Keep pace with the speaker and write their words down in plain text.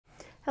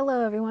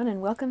Hello everyone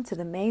and welcome to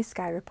the May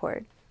Sky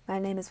Report. My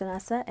name is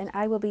Vanessa and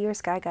I will be your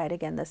sky guide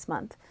again this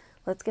month.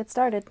 Let's get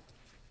started.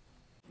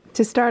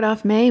 To start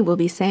off May, we'll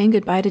be saying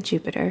goodbye to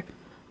Jupiter.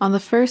 On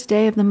the first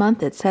day of the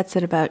month it sets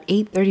at about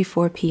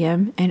 8:34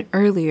 p.m. and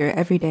earlier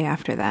every day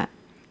after that.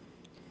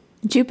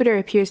 Jupiter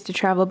appears to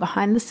travel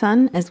behind the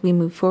Sun as we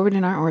move forward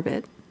in our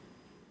orbit.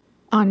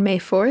 On May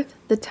 4th,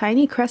 the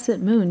tiny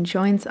Crescent Moon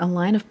joins a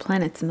line of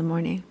planets in the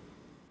morning.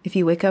 If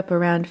you wake up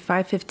around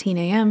 5:15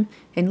 a.m.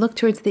 and look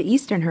towards the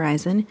eastern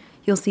horizon,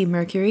 you'll see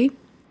Mercury,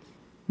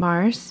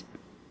 Mars,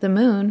 the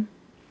Moon,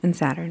 and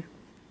Saturn.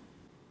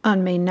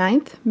 On May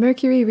 9th,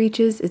 Mercury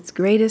reaches its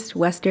greatest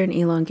western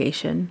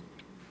elongation.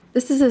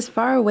 This is as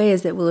far away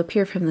as it will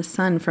appear from the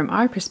Sun from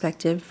our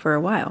perspective for a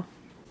while.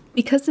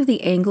 Because of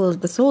the angle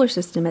of the solar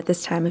system at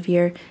this time of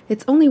year,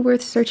 it's only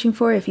worth searching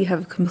for if you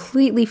have a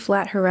completely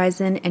flat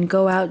horizon and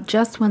go out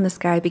just when the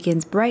sky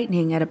begins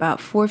brightening at about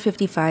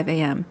 4:55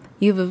 a.m.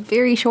 You have a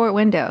very short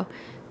window.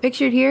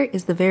 Pictured here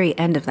is the very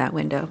end of that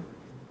window.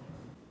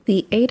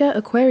 The Eta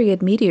Aquarian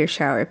meteor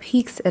shower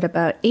peaks at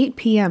about 8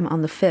 p.m.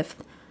 on the 5th,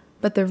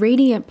 but the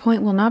radiant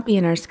point will not be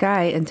in our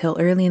sky until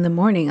early in the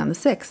morning on the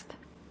 6th.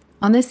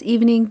 On this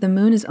evening, the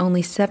moon is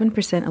only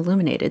 7%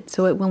 illuminated,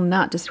 so it will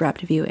not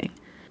disrupt viewing.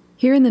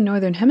 Here in the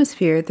northern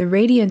hemisphere, the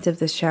radiant of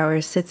this shower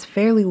sits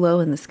fairly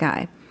low in the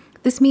sky.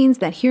 This means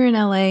that here in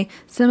LA,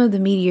 some of the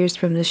meteors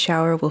from this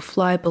shower will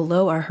fly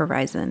below our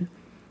horizon.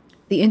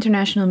 The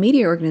International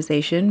Meteor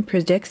Organization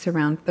predicts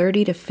around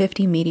 30 to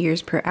 50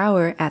 meteors per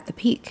hour at the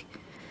peak.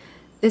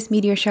 This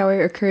meteor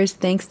shower occurs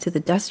thanks to the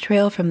dust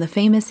trail from the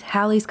famous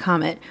Halley's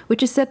Comet,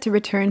 which is set to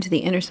return to the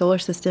inner solar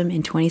system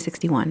in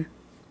 2061.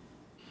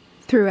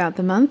 Throughout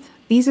the month,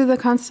 these are the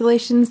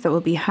constellations that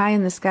will be high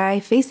in the sky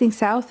facing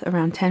south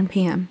around 10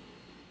 p.m.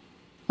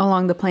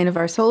 Along the plane of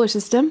our solar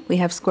system, we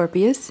have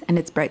Scorpius and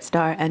its bright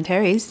star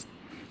Antares,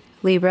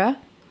 Libra,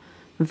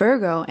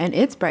 Virgo and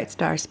its bright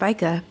star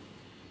Spica,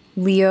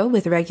 Leo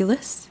with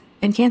Regulus,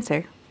 and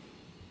Cancer.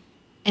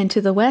 And to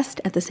the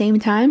west, at the same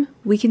time,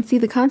 we can see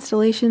the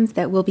constellations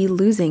that we'll be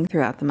losing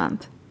throughout the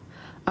month.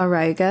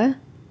 Auriga,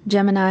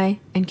 Gemini,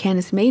 and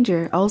Canis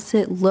Major all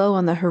sit low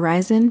on the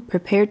horizon,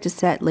 prepared to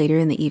set later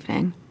in the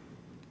evening.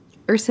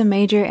 Ursa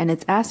Major and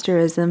its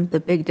asterism, the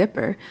Big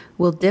Dipper,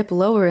 will dip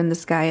lower in the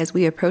sky as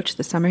we approach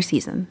the summer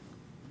season.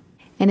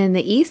 And in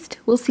the east,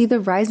 we'll see the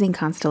rising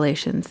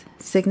constellations,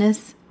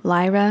 Cygnus,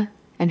 Lyra,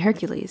 and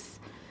Hercules.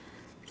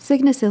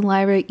 Cygnus and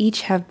Lyra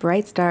each have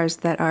bright stars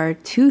that are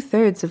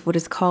 2/3 of what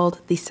is called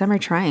the Summer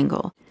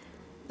Triangle.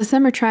 The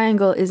Summer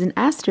Triangle is an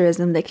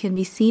asterism that can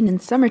be seen in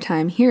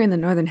summertime here in the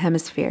Northern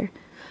Hemisphere.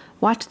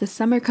 Watch the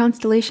summer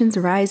constellations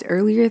rise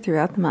earlier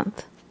throughout the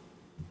month.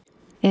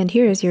 And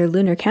here is your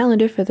lunar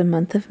calendar for the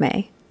month of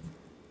May.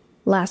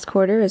 Last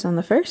quarter is on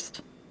the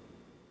 1st.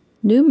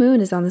 New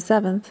moon is on the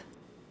 7th.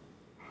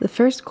 The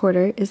first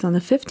quarter is on the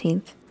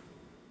 15th.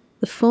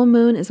 The full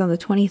moon is on the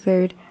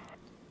 23rd.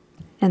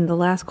 And the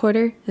last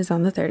quarter is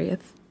on the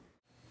 30th.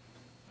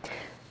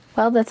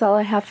 Well, that's all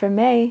I have for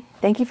May.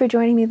 Thank you for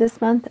joining me this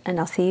month,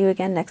 and I'll see you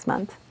again next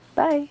month.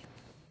 Bye!